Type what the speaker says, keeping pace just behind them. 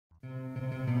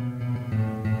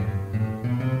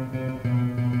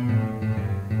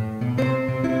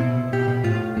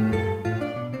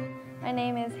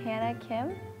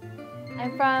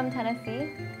from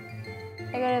Tennessee.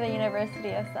 I go to the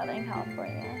University of Southern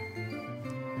California.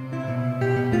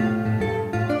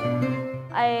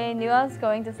 I knew I was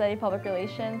going to study public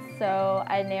relations, so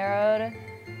I narrowed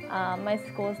my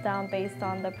schools down based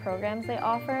on the programs they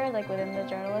offer, like within the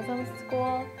journalism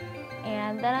school.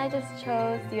 And then I just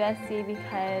chose USC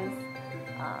because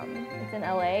it's in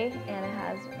LA and it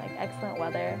has like excellent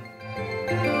weather.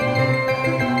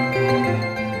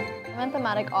 I went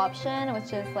thematic option,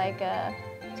 which is like a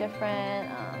different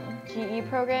GE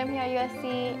program here at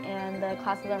USC, and the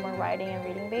classes are more writing and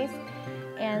reading based.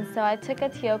 And so I took a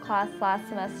TO class last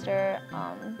semester,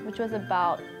 which was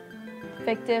about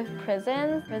fictive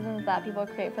prisons that people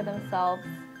create for themselves.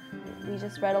 We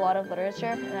just read a lot of literature,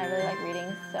 and I really like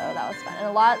reading, so that was fun. And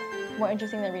a lot more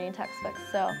interesting than reading textbooks,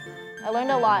 so I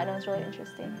learned a lot, and it was really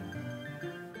interesting.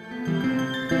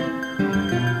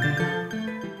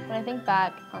 When I think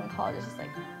back on college, it's just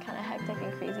like kind of hectic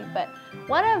and crazy, but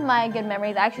one of my good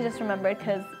memories I actually just remembered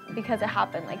because it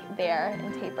happened like there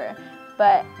in Taper,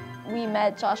 but we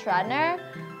met Josh Radnor,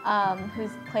 who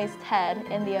plays Ted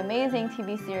in the amazing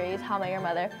TV series How I Met Your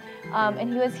Mother,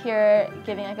 and he was here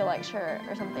giving like a lecture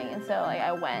or something, and so like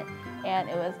I went, and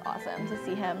it was awesome to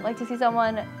see him, like to see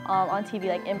someone on TV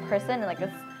like in person in like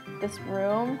this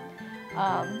room,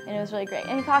 and it was really great.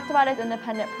 And he talked about his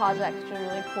independent projects, which were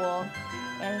really cool,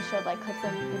 and he showed like clips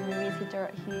of the movies he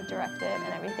directed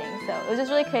and everything. So it was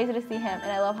just really crazy to see him,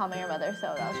 and I love How I Met Your Mother,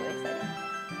 so that was really exciting.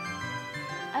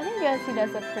 I think USC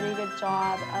does a pretty good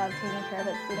job of taking care of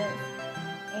its students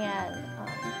and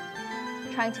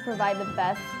trying to provide the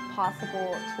best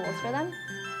possible tools for them.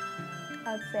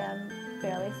 I'd say I'm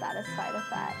fairly satisfied with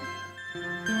that.